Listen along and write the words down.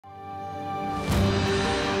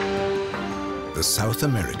the South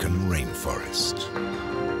American rainforest.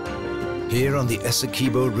 Here on the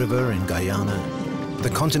Essequibo River in Guyana, the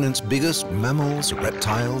continent's biggest mammals,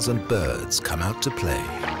 reptiles and birds come out to play.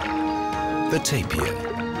 The tapir,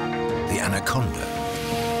 the anaconda,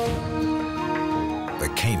 the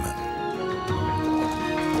caiman,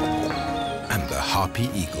 and the harpy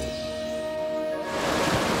eagle.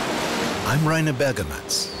 I'm Rainer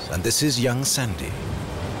Bergomaz, and this is Young Sandy.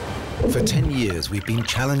 For 10 years, we've been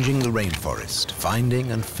challenging the rainforest,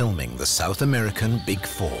 finding and filming the South American Big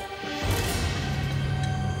Four.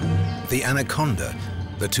 The anaconda,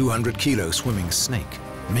 the 200-kilo swimming snake,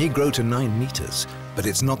 may grow to 9 meters, but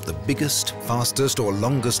it's not the biggest, fastest, or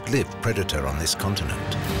longest-lived predator on this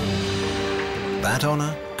continent. That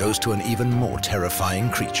honor goes to an even more terrifying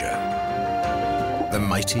creature, the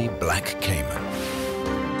mighty black caiman.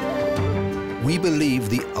 We believe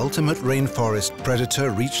the ultimate rainforest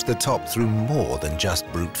predator reached the top through more than just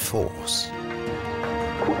brute force.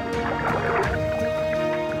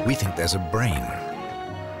 We think there's a brain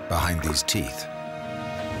behind these teeth,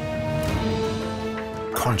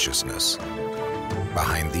 consciousness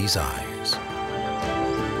behind these eyes,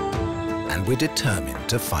 and we're determined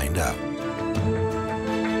to find out.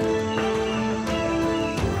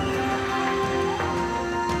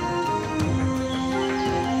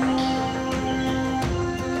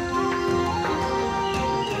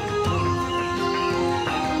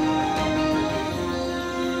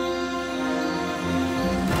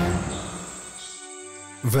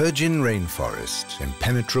 Virgin rainforest,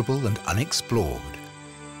 impenetrable and unexplored.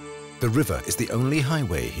 The river is the only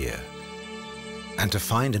highway here. And to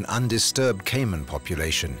find an undisturbed caiman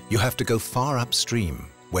population, you have to go far upstream,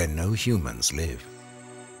 where no humans live.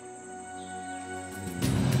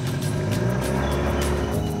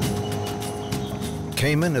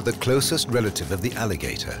 Caiman are the closest relative of the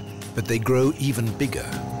alligator, but they grow even bigger,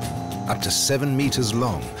 up to 7 meters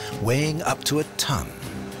long, weighing up to a ton.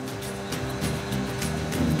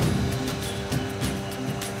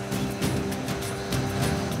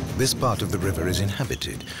 This part of the river is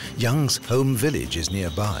inhabited. Young's home village is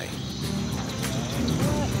nearby.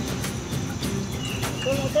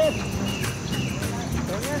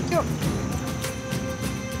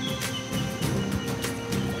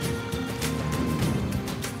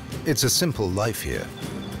 It's a simple life here.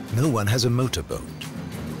 No one has a motorboat.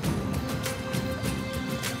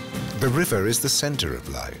 The river is the center of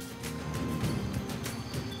life.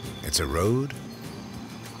 It's a road,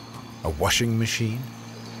 a washing machine,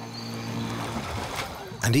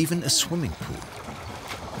 and even a swimming pool.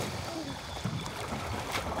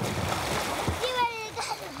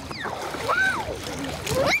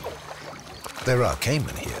 There are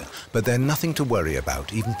caiman here, but they're nothing to worry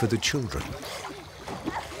about, even for the children.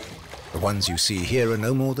 The ones you see here are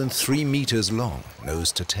no more than 3 meters long,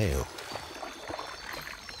 nose to tail.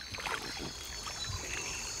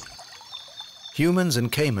 Humans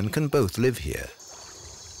and caiman can both live here,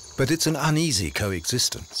 but it's an uneasy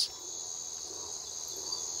coexistence,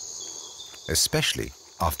 especially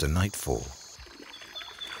after nightfall.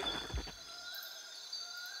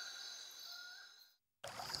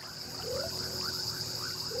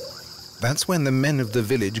 That's when the men of the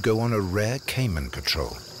village go on a rare caiman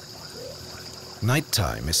patrol.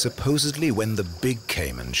 Nighttime is supposedly when the big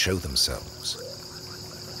caiman show themselves.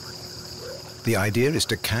 The idea is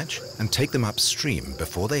to catch and take them upstream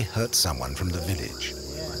before they hurt someone from the village.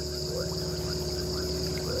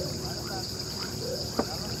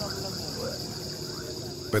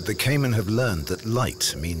 But the caiman have learned that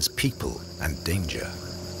light means people and danger.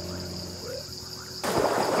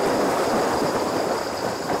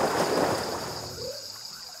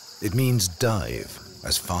 It means dive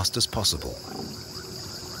as fast as possible.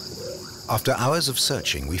 After hours of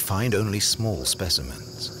searching, we find only small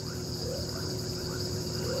specimens.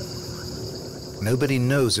 Nobody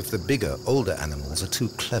knows if the bigger, older animals are too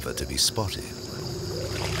clever to be spotted.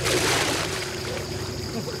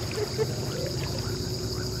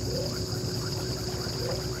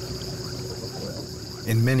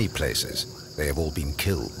 In many places, they have all been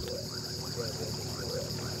killed.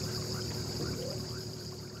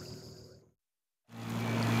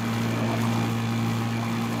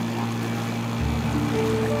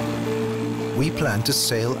 We plan to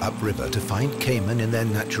sail upriver to find caiman in their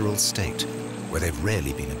natural state, where they've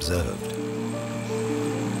rarely been observed.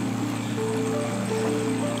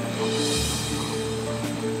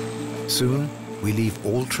 Soon, we leave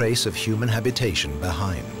all trace of human habitation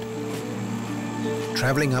behind.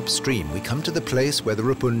 Traveling upstream, we come to the place where the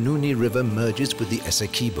Rupununi River merges with the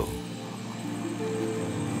Essequibo.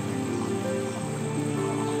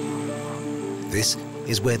 This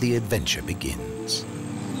is where the adventure begins.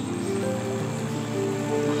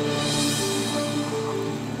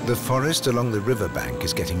 The forest along the riverbank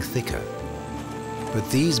is getting thicker.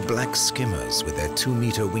 But these black skimmers with their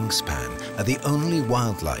 2-meter wingspan are the only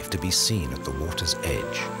wildlife to be seen at the water's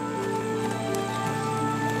edge.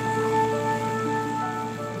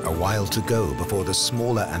 A while to go before the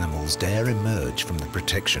smaller animals dare emerge from the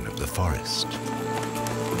protection of the forest.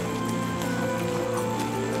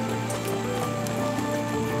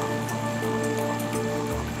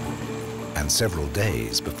 And several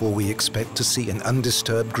days before we expect to see an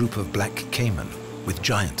undisturbed group of black caiman with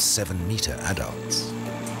giant 7-meter adults.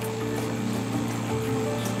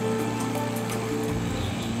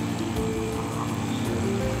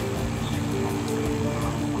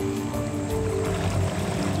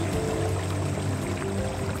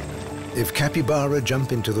 If capybara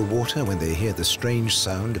jump into the water when they hear the strange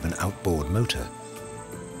sound of an outboard motor,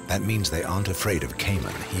 that means they aren't afraid of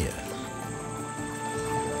caiman here.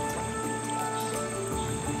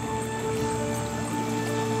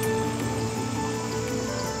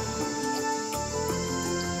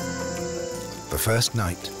 The first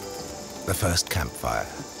night, the first campfire.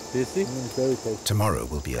 Tomorrow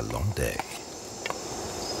will be a long day.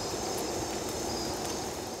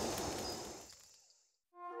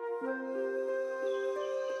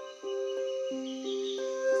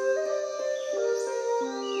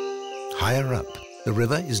 Higher up, the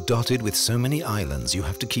river is dotted with so many islands you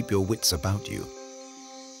have to keep your wits about you.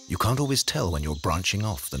 You can't always tell when you're branching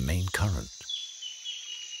off the main current.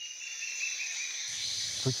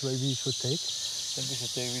 Which way we should take? Then we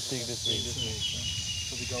take this way.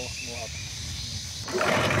 So we go more up.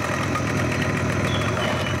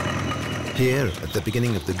 Here, at the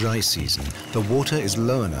beginning of the dry season, the water is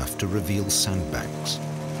low enough to reveal sandbanks.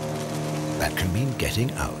 That can mean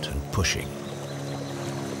getting out and pushing.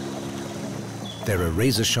 There are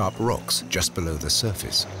razor-sharp rocks just below the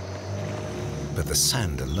surface, but the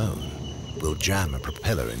sand alone will jam a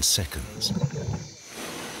propeller in seconds.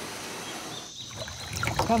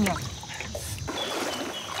 Come on.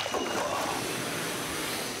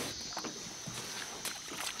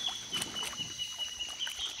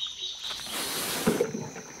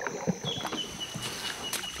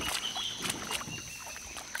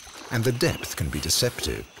 And the depth can be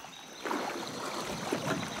deceptive.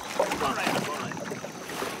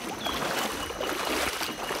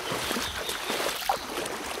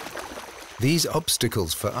 These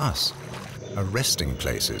obstacles for us are resting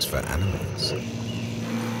places for animals.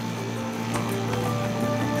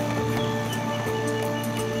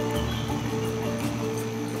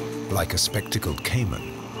 Like a spectacled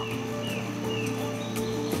caiman.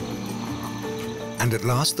 And at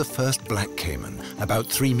last the first black caiman, about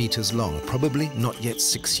 3 meters long, probably not yet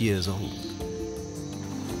 6 years old.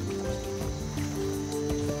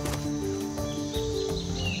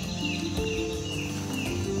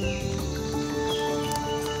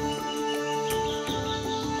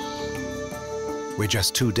 We're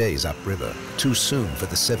just 2 days upriver, too soon for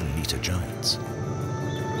the 7-meter giants.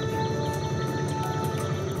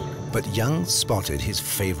 But Young spotted his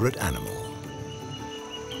favorite animal.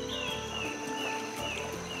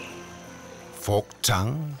 Forked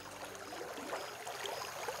tongue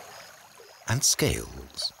and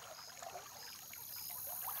scales.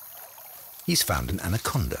 He's found an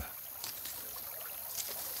anaconda.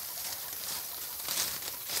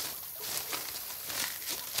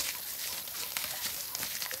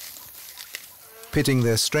 Pitting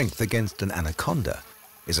their strength against an anaconda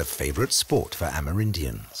is a favorite sport for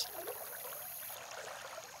Amerindians.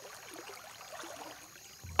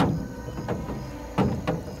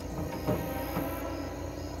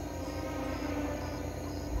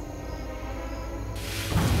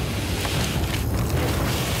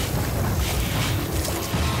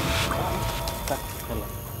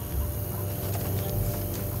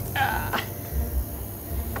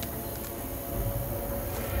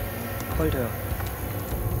 Hold her.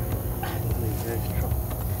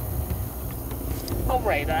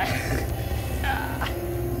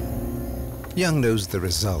 Young knows the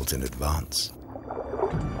result in advance.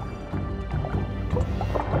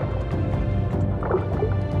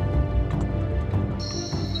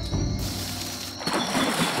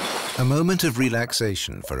 A moment of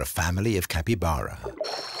relaxation for a family of capybara.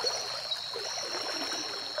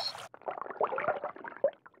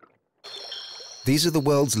 These are the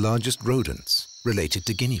world's largest rodents, related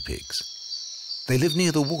to guinea pigs. They live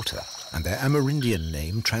near the water, and their Amerindian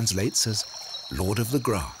name translates as Lord of the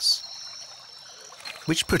Grass,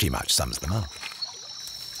 which pretty much sums them up.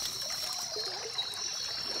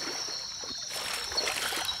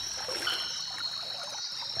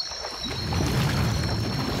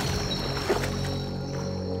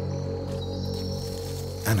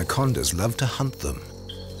 Anacondas love to hunt them,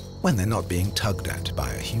 when they're not being tugged at by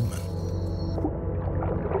a human.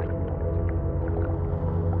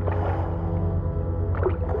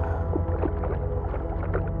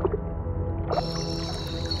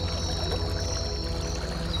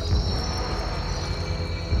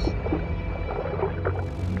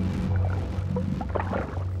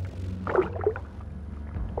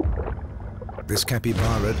 This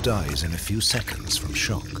capybara dies in a few seconds from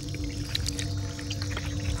shock.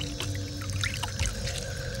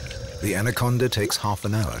 The anaconda takes half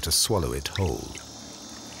an hour to swallow it whole.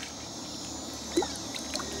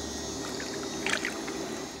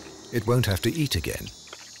 It won't have to eat again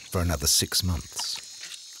for another 6 months.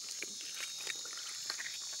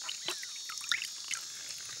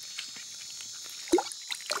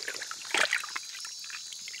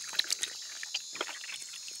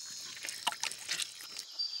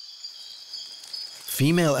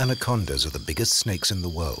 Female anacondas are the biggest snakes in the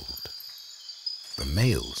world. The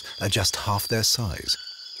males are just half their size,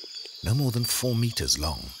 no more than 4 meters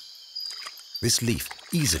long. This leaf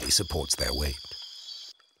easily supports their weight.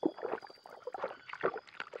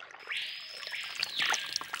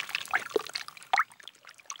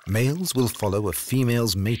 Males will follow a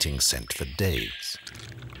female's mating scent for days.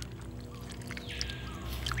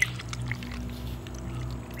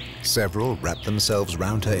 Several wrap themselves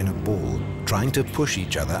round her in a ball, trying to push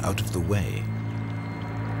each other out of the way.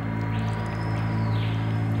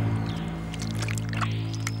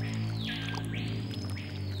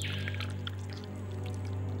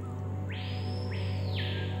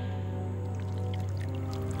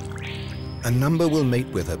 A number will mate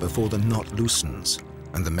with her before the knot loosens,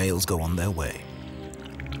 and the males go on their way.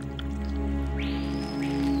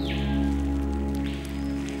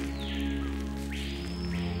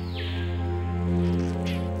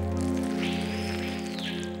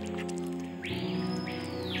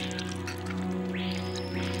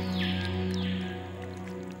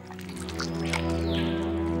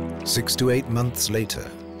 Six to 8 months later,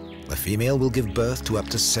 the female will give birth to up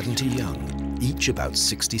to 70 young, each about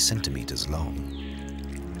 60 centimeters long.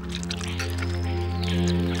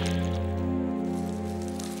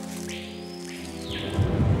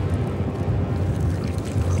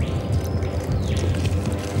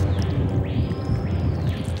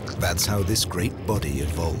 That's how this great body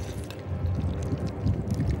evolved.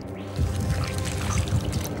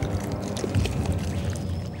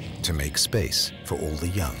 To make space for all the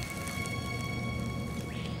young.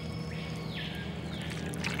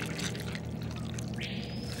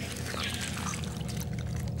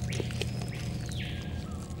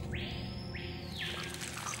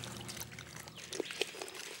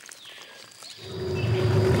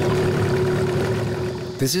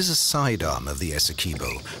 This is a sidearm of the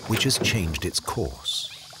Essequibo, which has changed its course.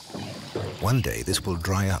 One day this will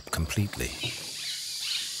dry up completely.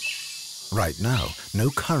 Right now,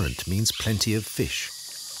 no current means plenty of fish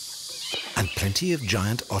and plenty of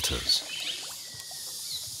giant otters.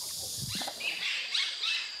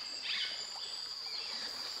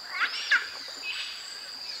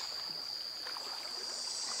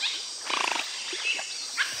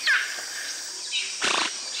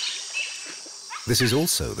 This is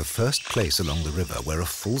also the first place along the river where a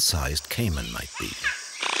full-sized caiman might be.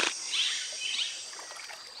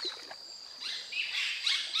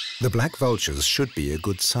 The black vultures should be a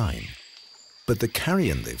good sign, but the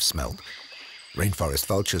carrion they've smelt, rainforest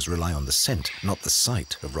vultures rely on the scent, not the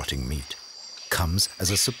sight of rotting meat, comes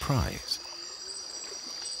as a surprise.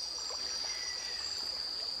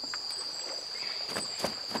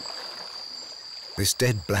 This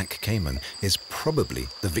dead black caiman is probably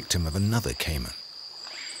the victim of another caiman.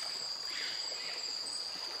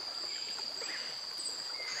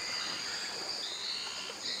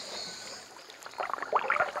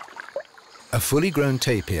 A fully grown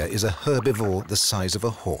tapir is a herbivore the size of a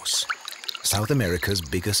horse, South America's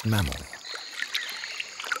biggest mammal.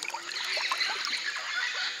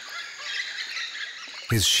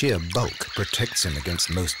 His sheer bulk protects him against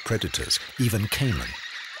most predators, even caiman.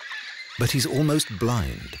 But he's almost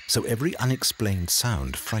blind, so every unexplained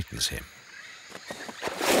sound frightens him.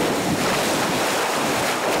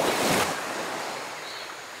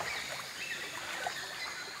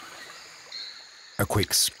 A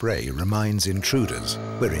quick spray reminds intruders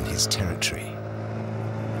we're in his territory.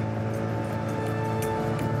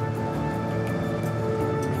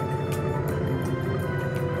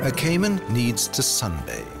 A caiman needs to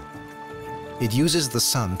sunbathe. It uses the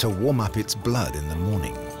sun to warm up its blood in the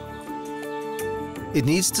morning. It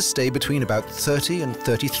needs to stay between about 30 and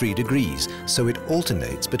 33 degrees, so it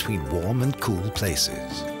alternates between warm and cool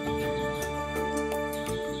places.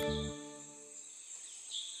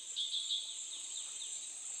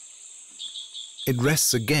 It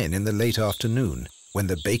rests again in the late afternoon, when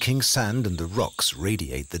the baking sand and the rocks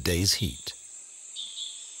radiate the day's heat.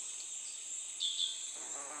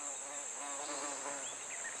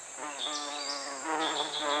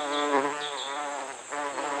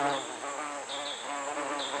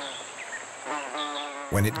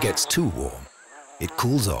 When it gets too warm, it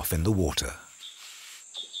cools off in the water.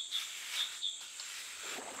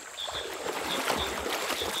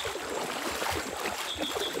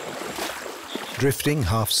 Drifting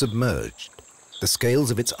half submerged, the scales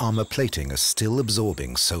of its armor plating are still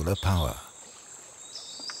absorbing solar power.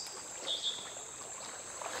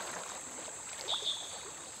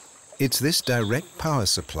 It's this direct power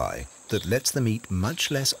supply that lets them eat much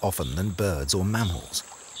less often than birds or mammals,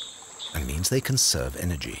 and means they conserve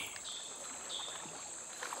energy.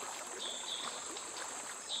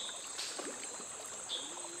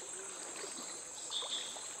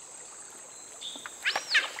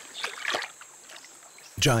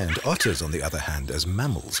 Giant otters, on the other hand, as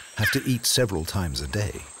mammals, have to eat several times a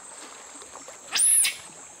day.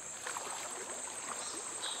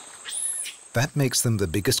 That makes them the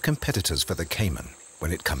biggest competitors for the caiman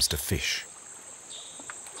when it comes to fish.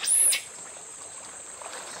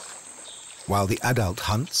 While the adult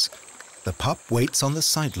hunts, the pup waits on the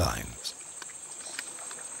sidelines.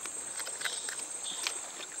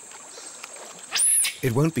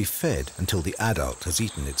 It won't be fed until the adult has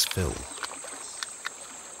eaten its fill.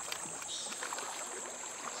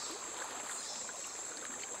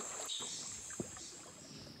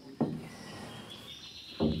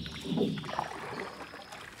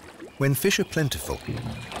 When fish are plentiful,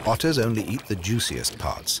 otters only eat the juiciest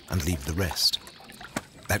parts and leave the rest.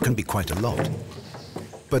 That can be quite a lot,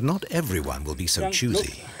 but not everyone will be so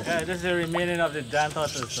choosy. Yeah, this is the remaining of the giant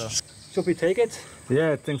otters. So. Should we take it?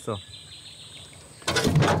 Yeah, I think so.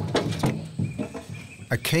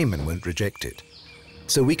 A caiman won't reject it,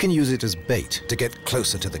 so we can use it as bait to get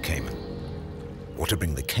closer to the caiman, or to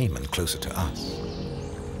bring the caiman closer to us.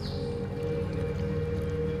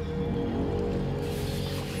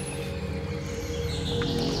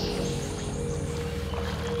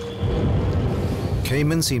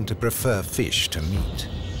 Caiman seem to prefer fish to meat.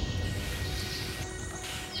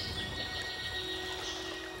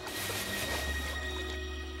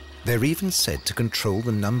 They're even said to control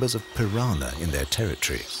the numbers of piranha in their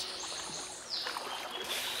territories.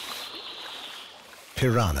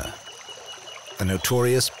 Piranha, the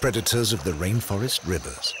notorious predators of the rainforest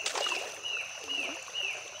rivers.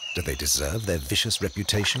 Do they deserve their vicious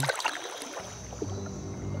reputation?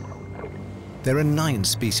 There are 9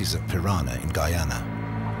 species of piranha in Guyana.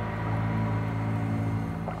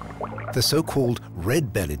 The so-called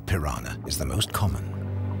red-bellied piranha is the most common.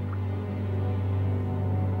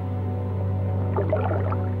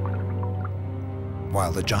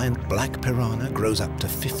 While the giant black piranha grows up to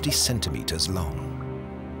 50 centimeters long.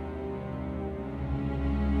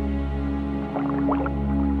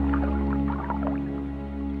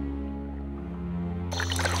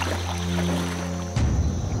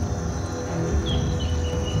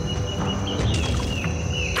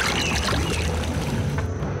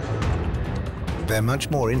 They're much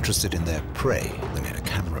more interested in their prey than in a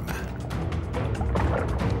cameraman.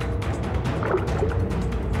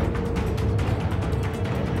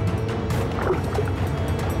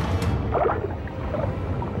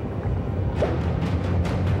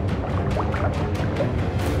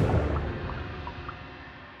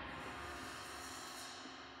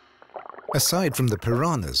 Aside from the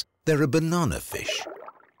piranhas, there are banana fish.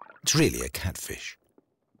 It's really a catfish.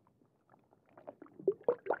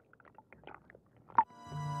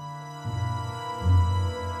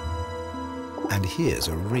 And here's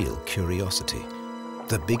a real curiosity.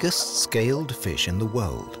 The biggest scaled fish in the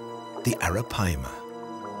world, the arapaima.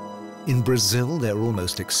 In Brazil, they're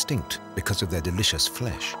almost extinct because of their delicious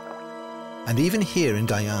flesh. And even here in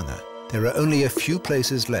Guyana, there are only a few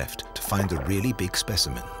places left to find the really big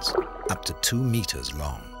specimens, up to 2 meters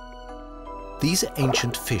long. These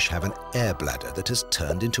ancient fish have an air bladder that has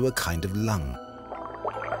turned into a kind of lung.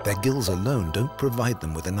 Their gills alone don't provide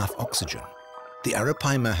them with enough oxygen. The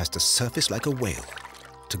arapaima has to surface like a whale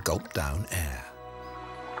to gulp down air.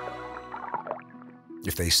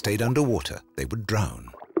 If they stayed underwater, they would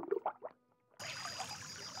drown.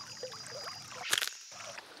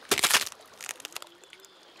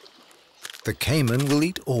 The caiman will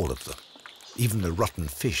eat all of them, even the rotten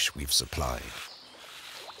fish we've supplied.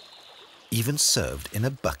 Even served in a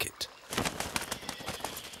bucket.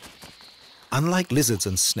 Unlike lizards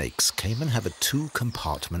and snakes, caiman have a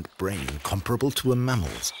 2-compartment brain comparable to a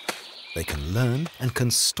mammal's. They can learn and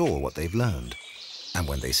can store what they've learned. And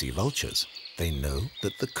when they see vultures, they know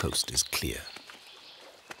that the coast is clear.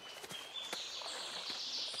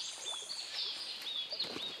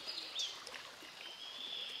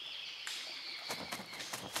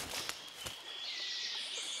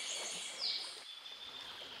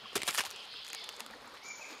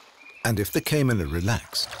 And if the caiman are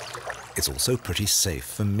relaxed, it's also pretty safe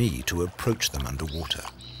for me to approach them underwater.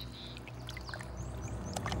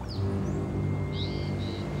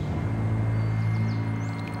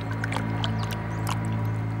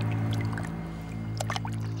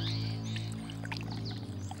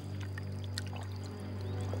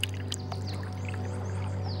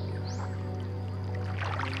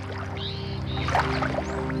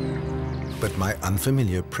 But my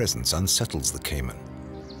unfamiliar presence unsettles the caiman.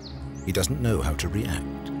 He doesn't know how to react.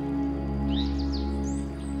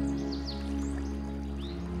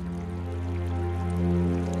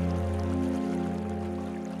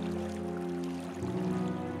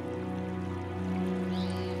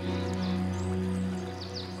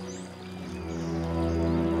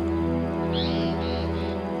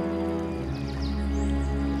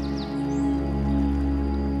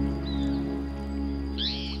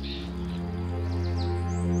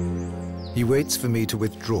 He waits for me to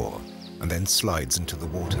withdraw and then slides into the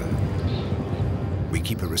water. We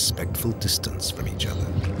keep a respectful distance from each other.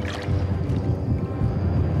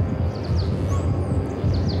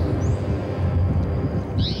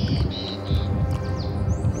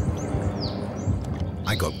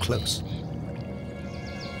 I got close,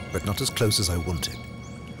 but not as close as I wanted.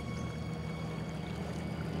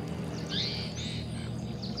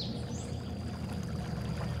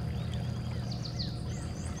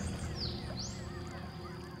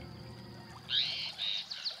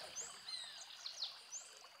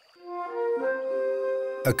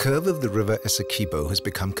 A curve of the river Essequibo has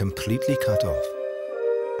become completely cut off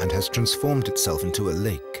and has transformed itself into a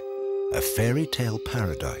lake, a fairy tale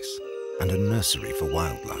paradise, and a nursery for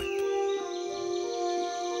wildlife.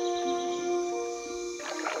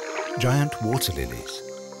 Giant water lilies,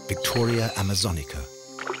 Victoria amazonica,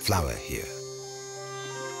 flower here.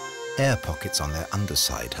 Air pockets on their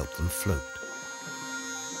underside help them float.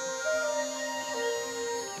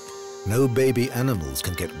 No baby animals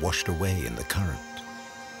can get washed away in the current.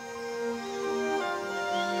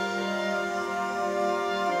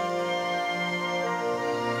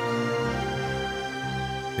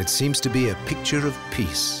 It seems to be a picture of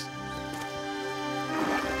peace,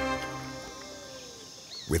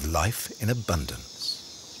 with life in abundance.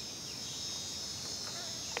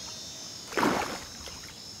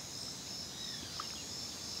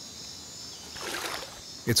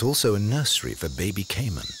 It's also a nursery for baby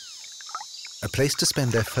caiman, a place to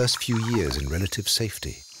spend their first few years in relative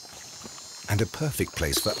safety, and a perfect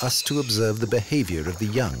place for us to observe the behavior of the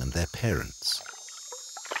young and their parents.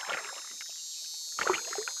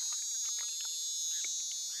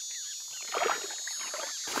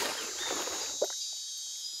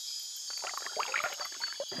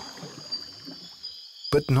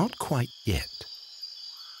 But not quite yet.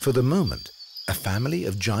 For the moment, a family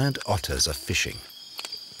of giant otters are fishing,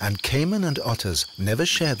 and caiman and otters never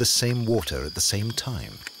share the same water at the same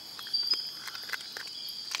time.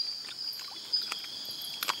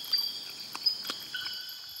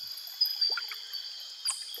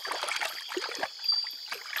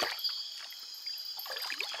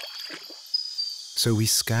 So we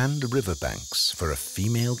scan the riverbanks for a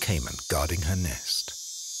female caiman guarding her nest.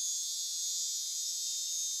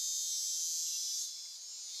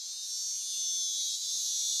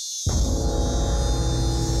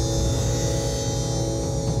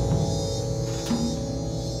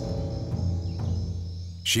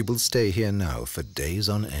 She will stay here now for days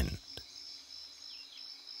on end.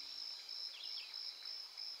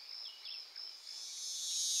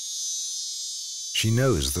 She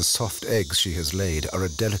knows the soft eggs she has laid are a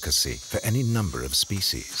delicacy for any number of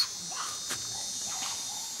species.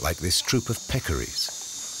 Like this troop of peccaries.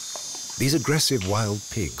 These aggressive wild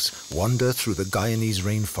pigs wander through the Guyanese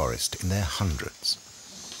rainforest in their hundreds.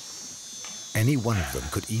 Any one of them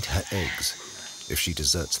could eat her eggs if she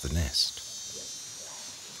deserts the nest.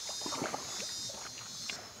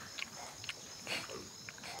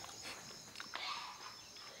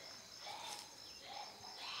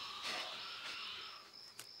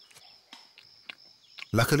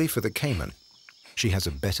 Luckily for the caiman, she has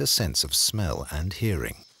a better sense of smell and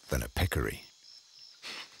hearing than a peccary.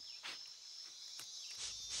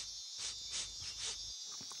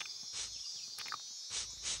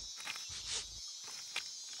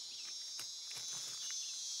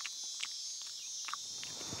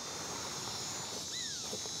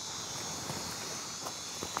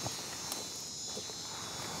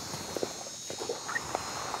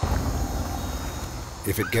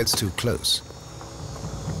 If it gets too close,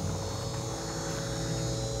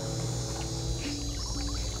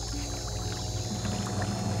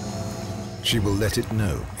 she will let it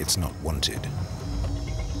know it's not wanted.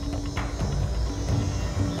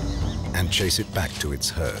 and chase it back to its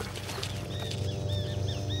herd.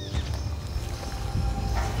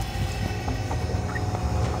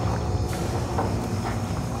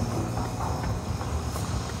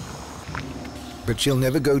 But she'll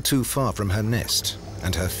never go too far from her nest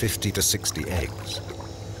and her 50 to 60 eggs.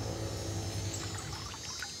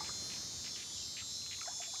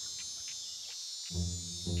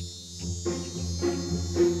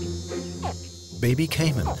 Baby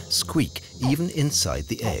caiman squeak even inside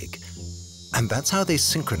the egg, and that's how they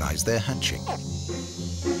synchronize their hatching.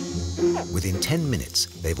 Within 10 minutes,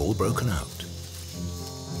 they've all broken out.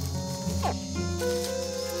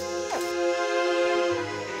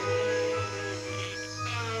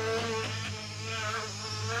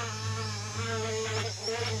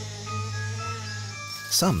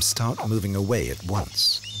 Some start moving away at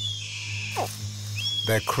once.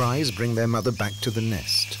 Their cries bring their mother back to the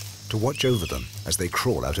nest to watch over them as they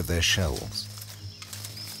crawl out of their shells.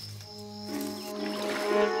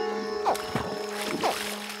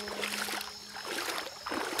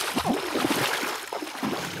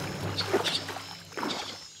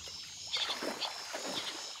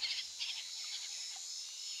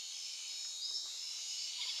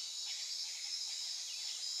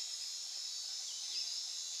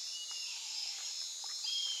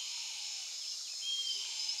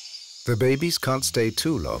 The babies can't stay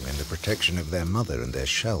too long in the protection of their mother and their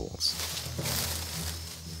shells.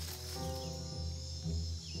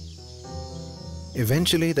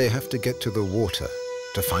 Eventually, they have to get to the water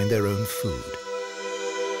to find their own food,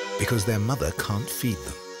 because their mother can't feed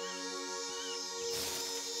them.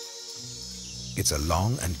 It's a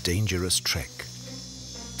long and dangerous trek.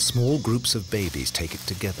 Small groups of babies take it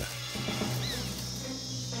together.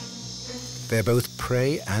 They're both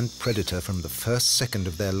prey and predator from the first second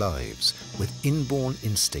of their lives, with inborn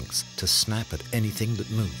instincts to snap at anything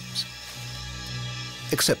that moves,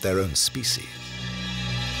 except their own species.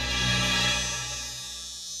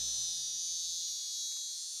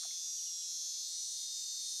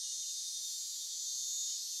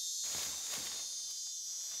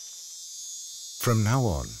 From now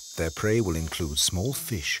on, their prey will include small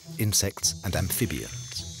fish, insects, and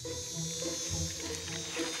amphibians.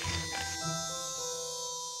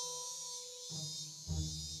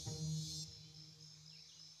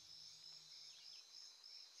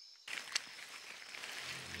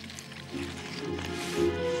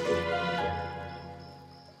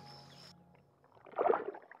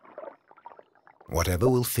 Whatever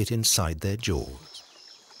will fit inside their jaws.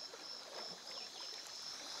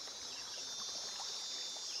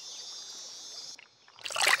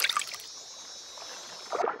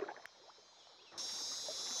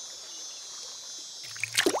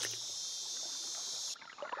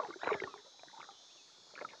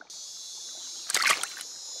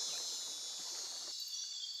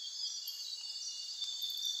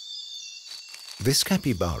 This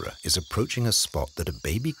capybara is approaching a spot that a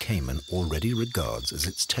baby caiman already regards as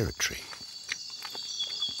its territory.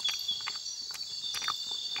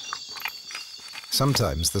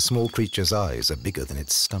 Sometimes the small creature's eyes are bigger than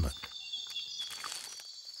its stomach.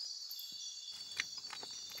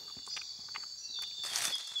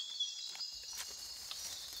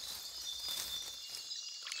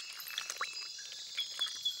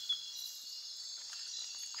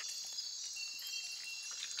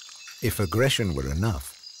 If aggression were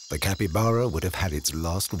enough, the capybara would have had its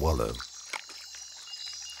last wallow.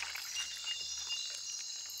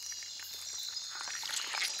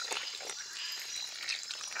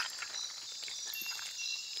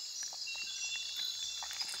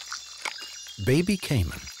 Baby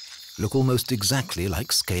caiman look almost exactly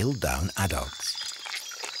like scaled-down adults.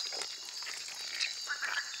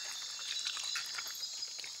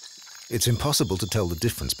 It's impossible to tell the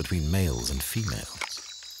difference between males and females.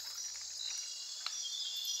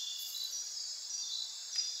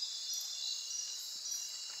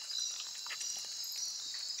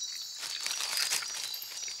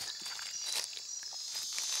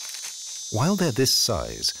 While they're this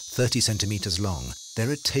size, 30 centimeters long,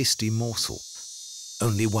 they're a tasty morsel.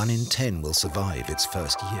 Only 1 in 10 will survive its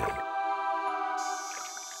first year.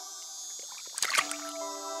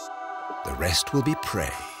 The rest will be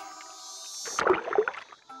prey.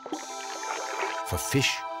 For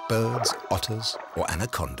fish, birds, otters, or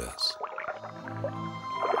anacondas.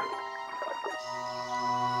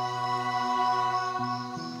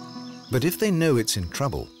 But if they know it's in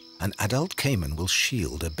trouble, an adult caiman will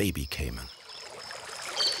shield a baby caiman.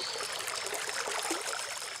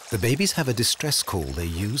 The babies have a distress call they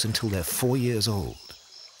use until they're 4 years old.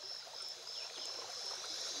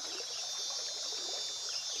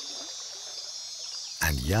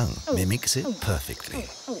 And Young mimics it perfectly.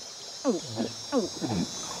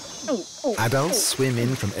 Adults swim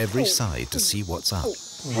in from every side to see what's up.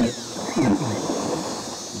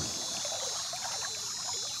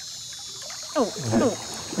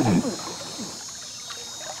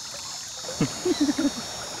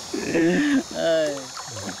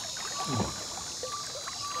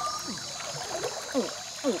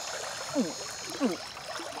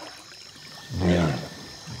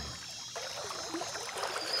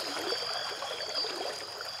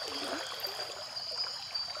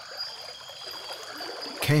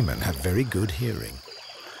 Cayman have very good hearing.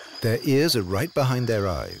 Their ears are right behind their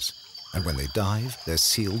eyes, and when they dive, they're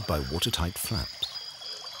sealed by watertight flaps.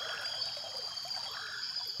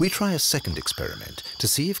 We try a second experiment to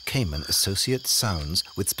see if caiman associate sounds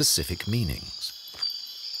with specific meanings.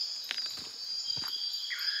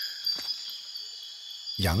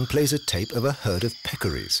 Young plays a tape of a herd of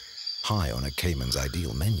peccaries, high on a caiman's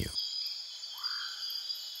ideal menu.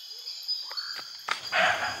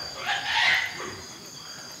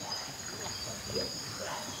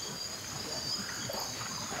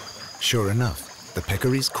 Sure enough, the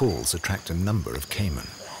peccaries' calls attract a number of caiman.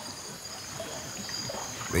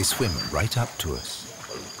 They swim right up to us,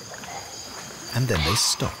 and then they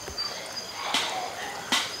stop.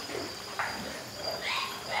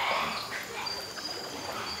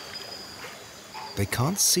 They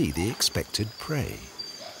can't see the expected prey.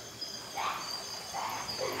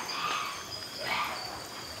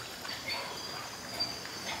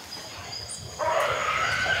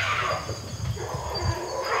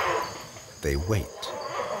 They wait.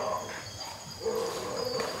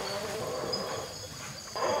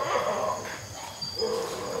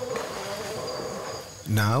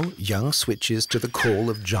 Now, young switches to the call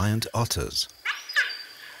of giant otters.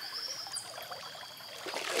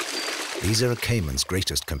 These are a caiman's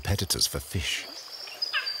greatest competitors for fish.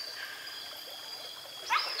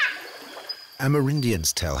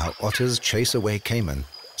 Amerindians tell how otters chase away caiman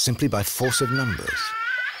simply by force of numbers.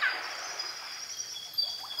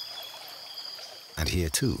 And here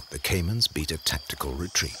too, the caimans beat a tactical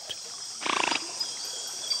retreat.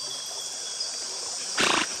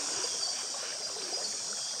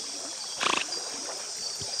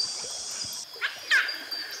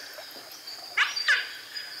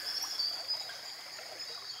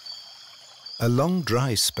 A long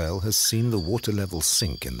dry spell has seen the water level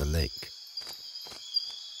sink in the lake.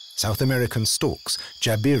 South American storks,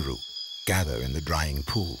 jabiru, gather in the drying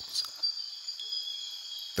pools.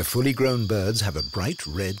 The fully grown birds have a bright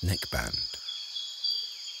red neckband.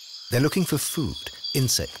 They're looking for food,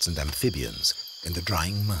 insects and amphibians in the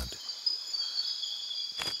drying mud.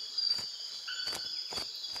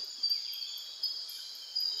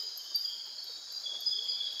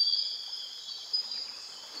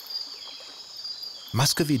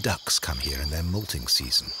 Muscovy ducks come here in their molting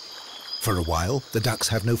season. For a while, the ducks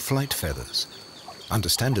have no flight feathers.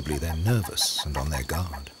 Understandably, they're nervous and on their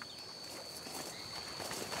guard.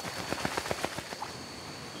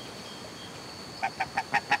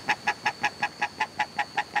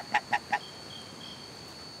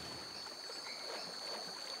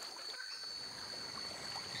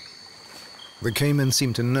 The caiman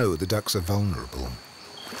seem to know the ducks are vulnerable.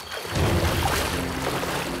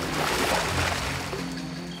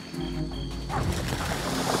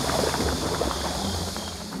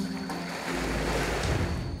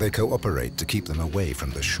 They cooperate to keep them away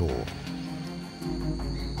from the shore.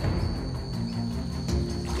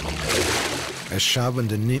 A shove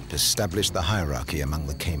and a nip establish the hierarchy among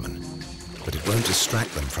the caiman, but it won't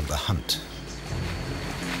distract them from the hunt.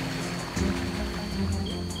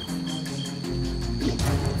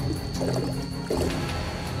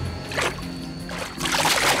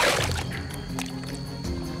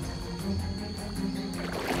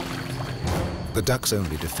 The duck's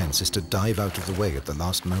only defense is to dive out of the way at the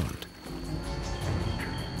last moment.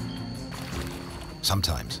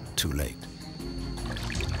 Sometimes too late.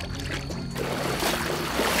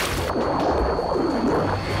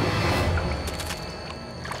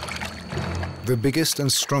 The biggest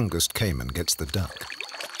and strongest caiman gets the duck.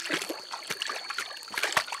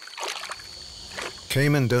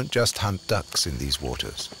 Caiman don't just hunt ducks in these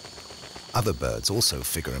waters. Other birds also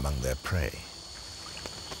figure among their prey.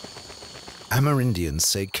 Amerindians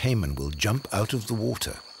say caiman will jump out of the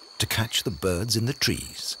water to catch the birds in the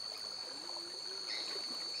trees.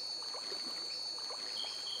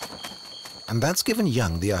 And that's given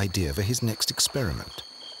Young the idea for his next experiment.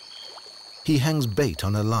 He hangs bait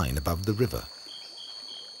on a line above the river.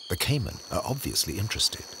 The caiman are obviously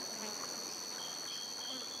interested.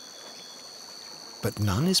 But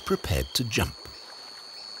none is prepared to jump.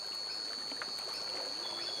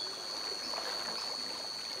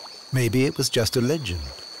 Maybe it was just a legend.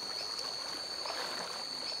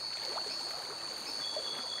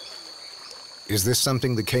 Is this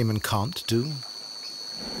something the caiman can't do?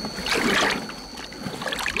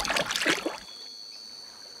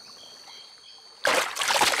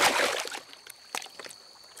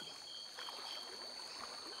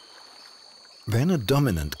 Then a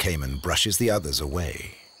dominant caiman brushes the others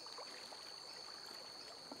away.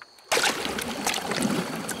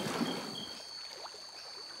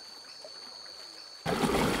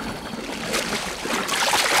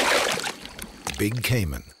 Big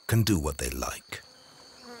caiman can do what they like.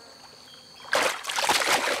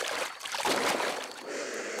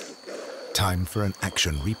 Time for an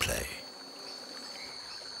action replay.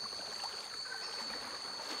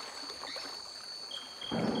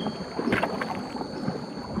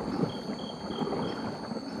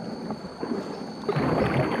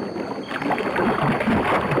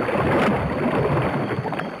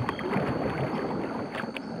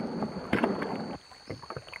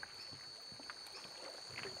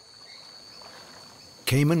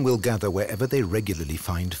 Caiman will gather wherever they regularly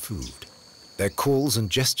find food. Their calls and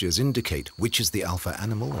gestures indicate which is the alpha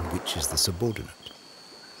animal and which is the subordinate.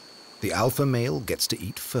 The alpha male gets to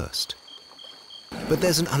eat first, but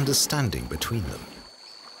there's an understanding between them.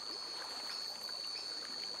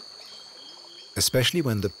 Especially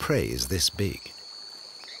when the prey is this big.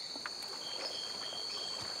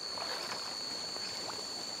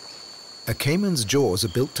 A caiman's jaws are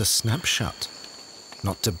built to snap shut,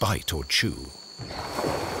 not to bite or chew.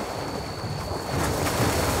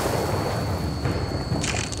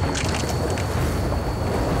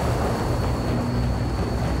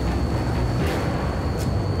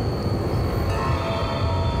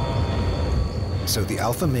 So the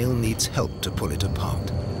alpha male needs help to pull it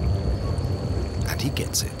apart. And he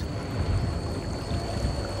gets it.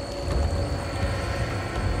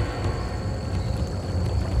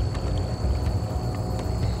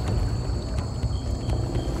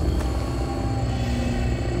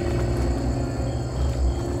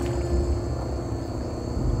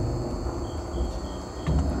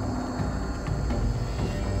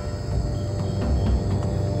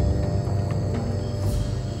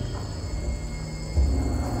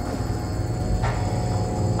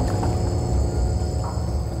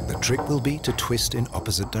 The trick will be to twist in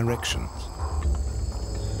opposite directions.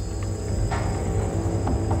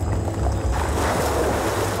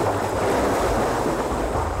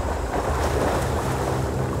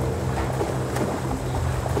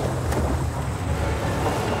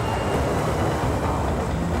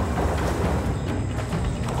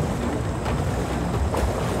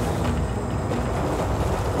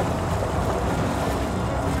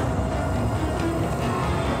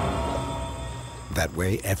 That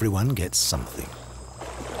way, everyone gets something.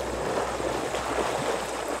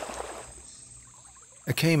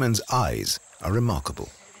 A caiman's eyes are remarkable.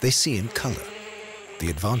 They see in color.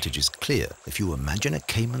 The advantage is clear if you imagine a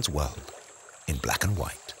caiman's world in black and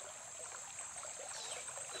white.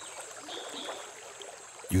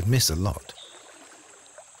 You'd miss a lot.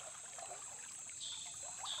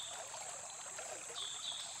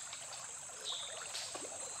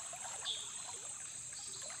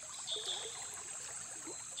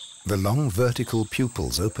 The long vertical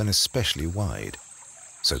pupils open especially wide,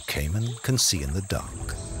 so caiman can see in the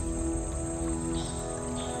dark.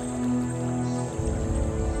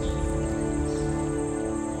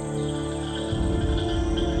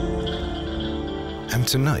 And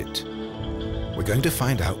tonight, we're going to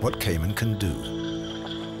find out what caiman can do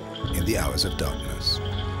in the hours of darkness.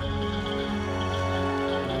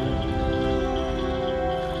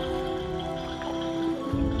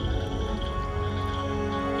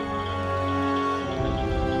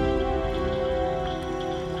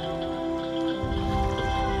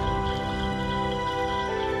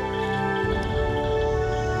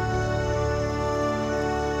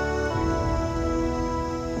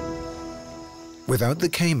 Without the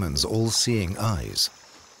caiman's all-seeing eyes,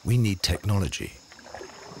 we need technology.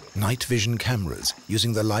 Night vision cameras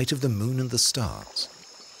using the light of the moon and the stars.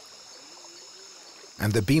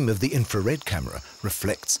 And the beam of the infrared camera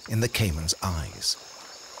reflects in the caiman's eyes.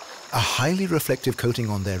 A highly reflective coating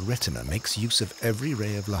on their retina makes use of every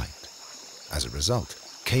ray of light. As a result,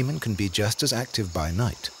 caiman can be just as active by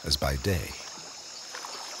night as by day.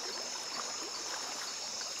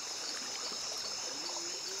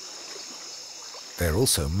 They're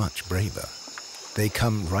also much braver. They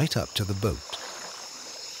come right up to the boat.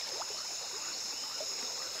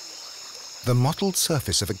 The mottled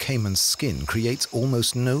surface of a caiman's skin creates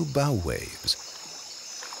almost no bow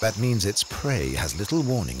waves. That means its prey has little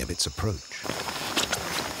warning of its approach.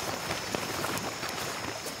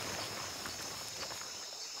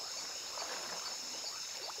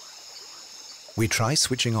 We try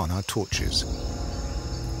switching on our torches.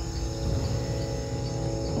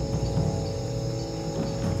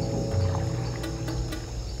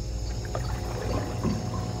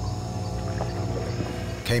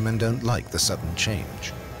 Cayman don't like the sudden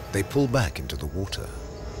change. They pull back into the water.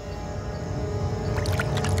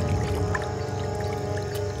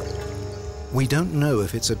 We don't know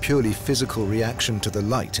if it's a purely physical reaction to the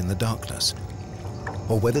light in the darkness,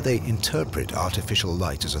 or whether they interpret artificial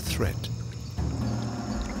light as a threat.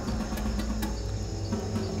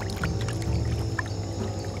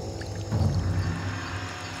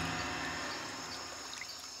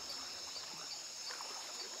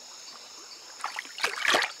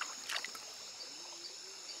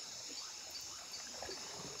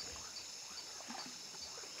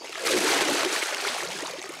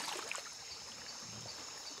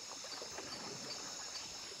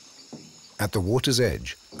 At the water's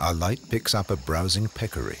edge, our light picks up a browsing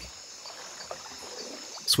peccary.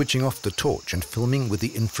 Switching off the torch and filming with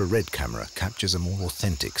the infrared camera captures a more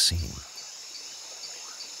authentic scene.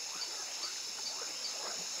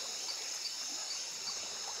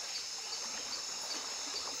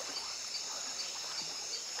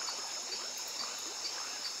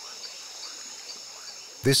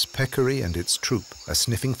 This peccary and its troop are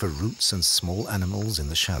sniffing for roots and small animals in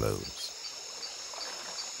the shallows.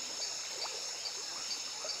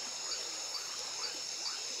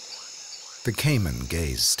 The caiman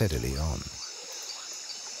gaze steadily on.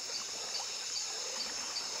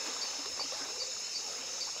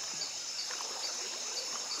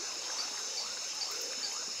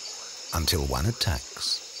 Until one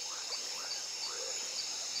attacks.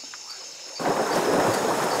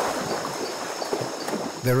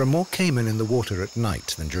 There are more caiman in the water at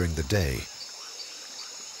night than during the day.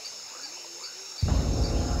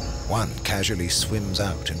 One casually swims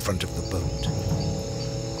out in front of the boat.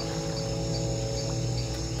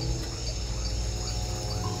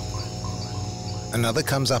 Another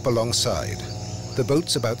comes up alongside. The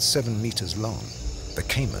boat's about 7 meters long. The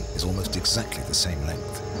caiman is almost exactly the same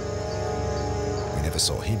length. We never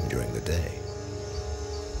saw him during the day.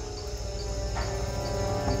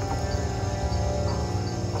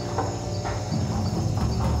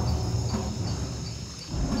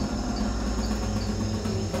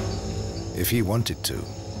 If he wanted to,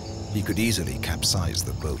 he could easily capsize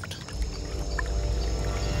the boat.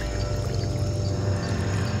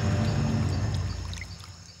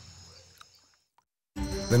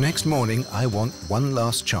 The next morning, I want one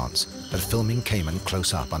last chance at filming caiman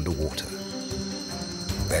close up underwater.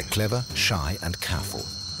 They're clever, shy, and careful,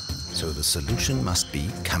 so the solution must be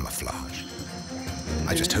camouflage.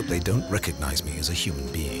 I just hope they don't recognize me as a human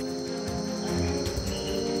being.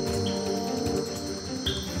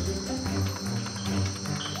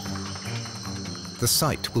 The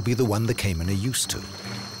site will be the one the caiman are used to,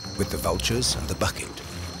 with the vultures and the bucket.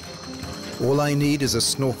 All I need is a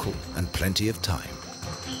snorkel and plenty of time.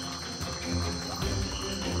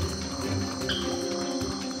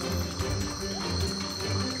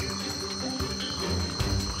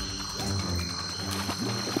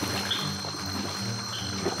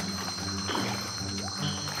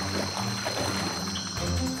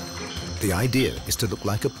 The idea is to look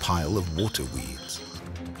like a pile of water weeds.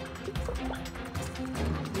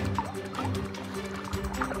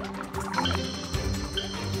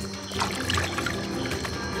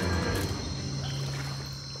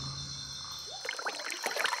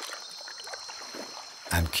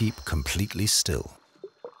 And keep completely still.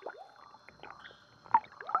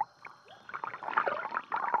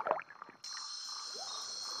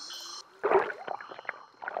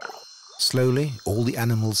 Slowly, all the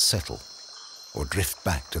animals settle or drift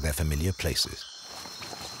back to their familiar places.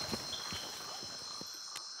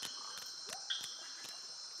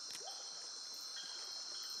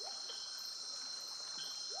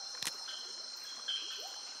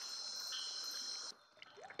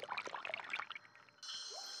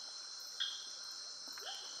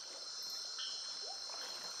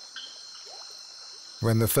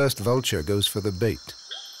 When the first vulture goes for the bait,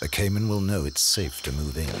 the caiman will know it's safe to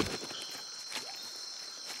move in.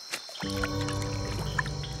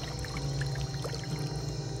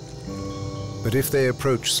 But if they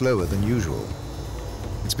approach slower than usual,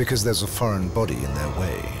 it's because there's a foreign body in their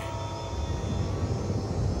way.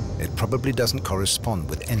 It probably doesn't correspond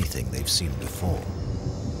with anything they've seen before.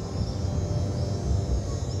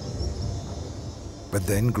 But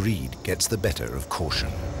then greed gets the better of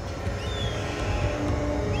caution.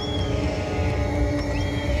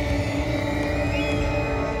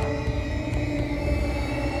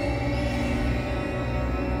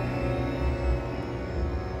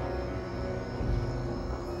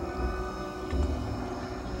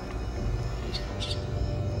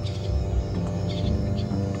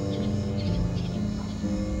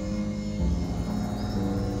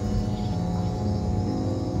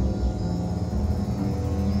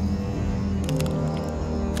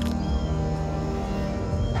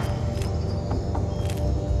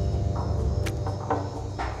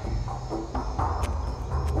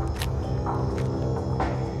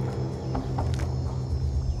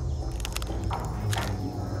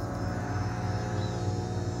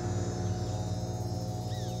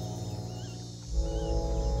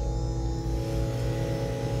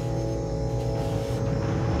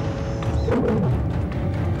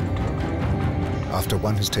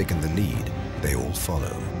 one has taken the lead, they all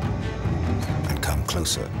follow and come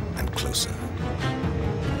closer and closer.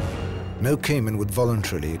 No caiman would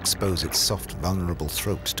voluntarily expose its soft, vulnerable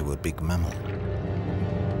throat to a big mammal.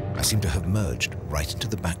 I seem to have merged right into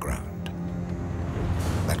the background.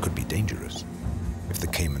 That could be dangerous if the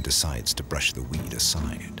caiman decides to brush the weed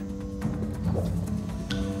aside.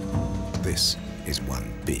 This is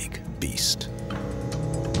one big beast.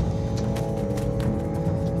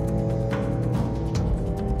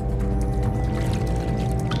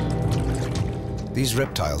 These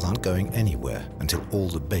reptiles aren't going anywhere until all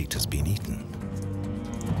the bait has been eaten.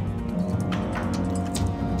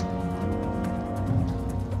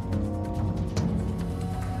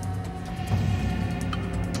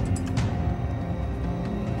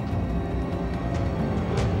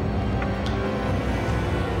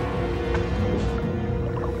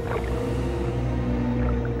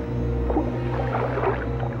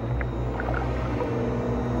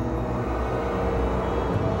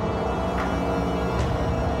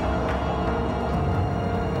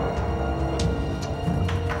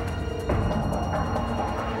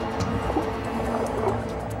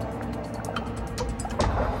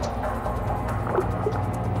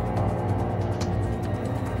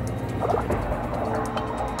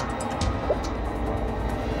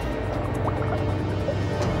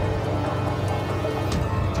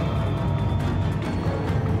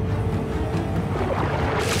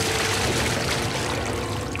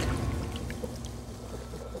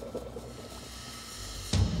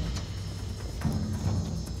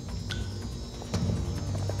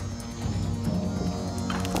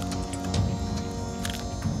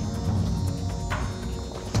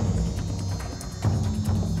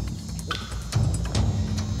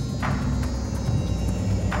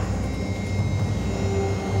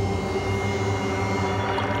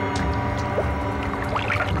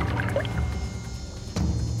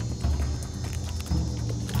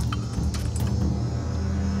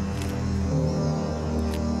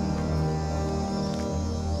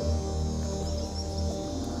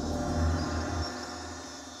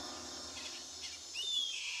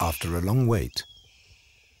 After a long wait,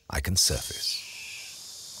 I can surface.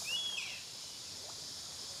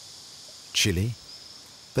 Chilly,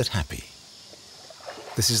 but happy.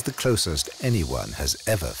 This is the closest anyone has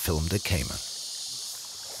ever filmed a caiman.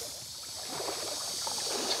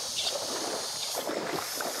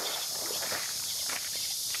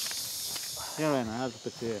 Yeah, Rainer, I have to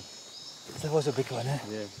put here. That was a big one, eh?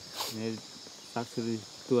 Yeah, it's actually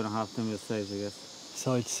 2.5 times the size, I guess.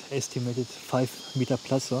 So it's estimated 5 meter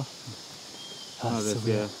plus, huh? Oh, so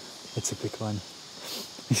yeah. That's a big one.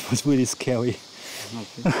 It was really scary.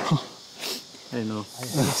 Okay. I know. I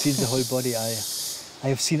haven't seen the whole body. I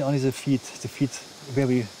have seen only the feet. The feet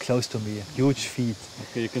very close to me. Huge feet.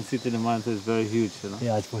 Okay, you can see it in the mountain. It's very huge, you know?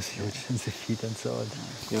 Yeah, it was huge. And the feet and so on.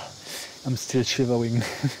 Yeah. I'm still shivering.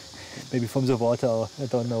 Maybe from the water, or I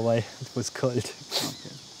don't know why. It was cold.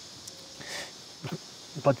 Okay.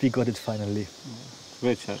 But we got it finally. Yeah.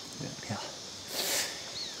 Great shot. Yeah.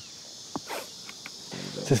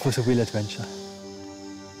 This was a real adventure.